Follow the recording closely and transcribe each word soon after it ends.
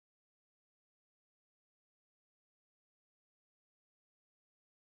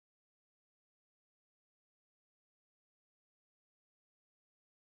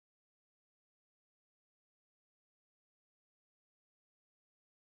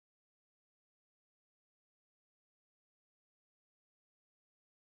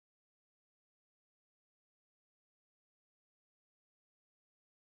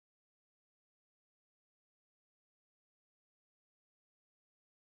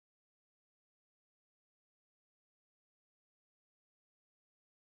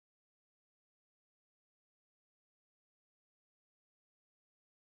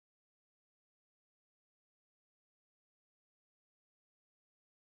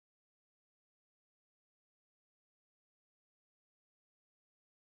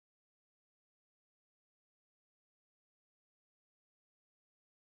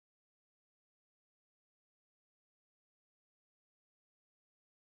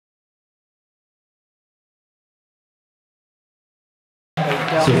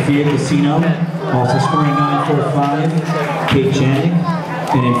Sophia Casino, also scoring 9.45, Kate Janik,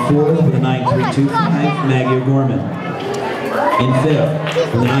 and in fourth with a 9.325, Maggie O'Gorman. In fifth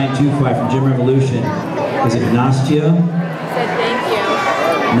with a 9.25 from Gym Revolution, is it Nastia? Thank you.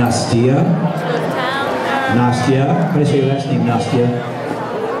 Nastia? Nastia? How do you say your last name, Nastia?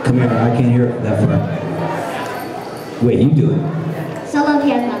 Come here, I can't hear it that far. Wait, you do it. Solo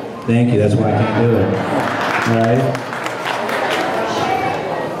piano. Thank you, that's why I can't do it. Alright?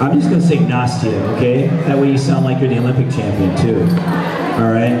 I'm just going to say Nastia, okay? That way you sound like you're the Olympic champion, too.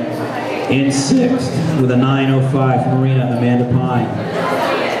 Alright? In sixth, with a 9.05 from Marina Amanda Pine.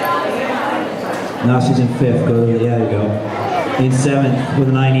 Nastia's in fifth, go to the, yeah, there you go. In seventh, with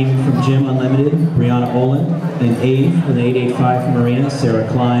a 9.80 from Gym Unlimited, Brianna Olin. In eighth, with an 8.85 from Marina, Sarah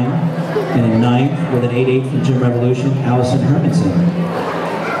Klein. And in ninth, with an 8.8 from Gym Revolution, Allison Hermanson.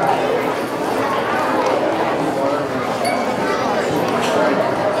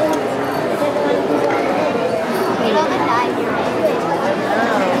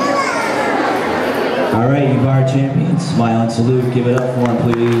 All right, you bar champions, smile and salute. Give it up for them,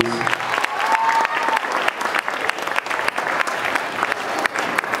 please.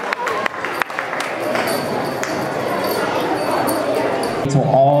 Until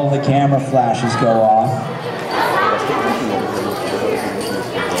all the camera flashes go off.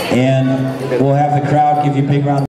 And we'll have the crowd give you a big round of applause.